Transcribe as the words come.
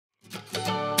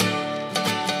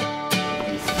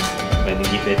like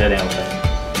to give later then open.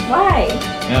 Why?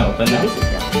 Yeah, open now. This is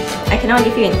yours. I cannot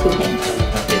give you in 2 hands.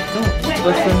 Okay, no, it's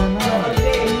personalized.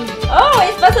 Oh,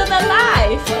 it's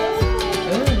personalized!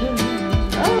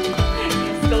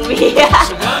 Go me.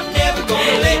 So I'm never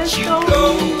gonna let you go.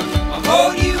 I'll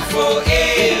hold you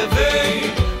forever.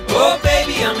 Oh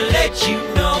baby, I'ma let you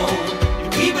know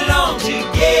we belong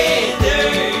together.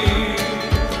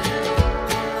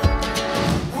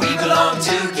 We belong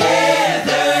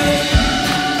together.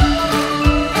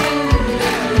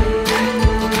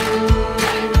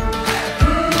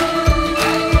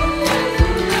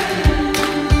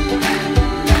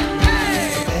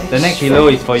 The next pillow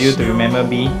is for you to remember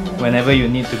me whenever you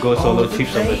need to go solo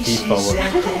trips overseas for work.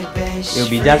 It will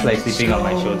be just like sleeping on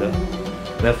my shoulder.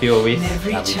 Love you always,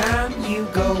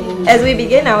 Nabi. As we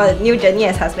begin our new journey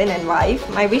as husband and wife,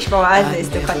 my wish for us is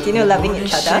to continue loving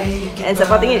each other and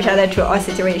supporting each other through all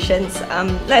situations.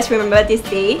 Let's remember this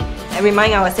day and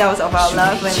remind ourselves of our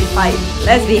love when we fight.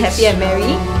 Let's be happy and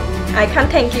merry. I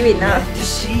can't thank you enough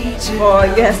for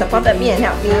you have supported me and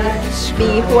helped me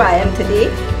be who I am today.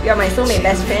 You are my soulmate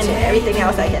best friend and everything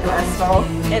else I can ask for.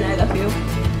 And I love you.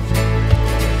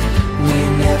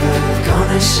 We're never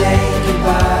gonna say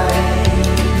goodbye.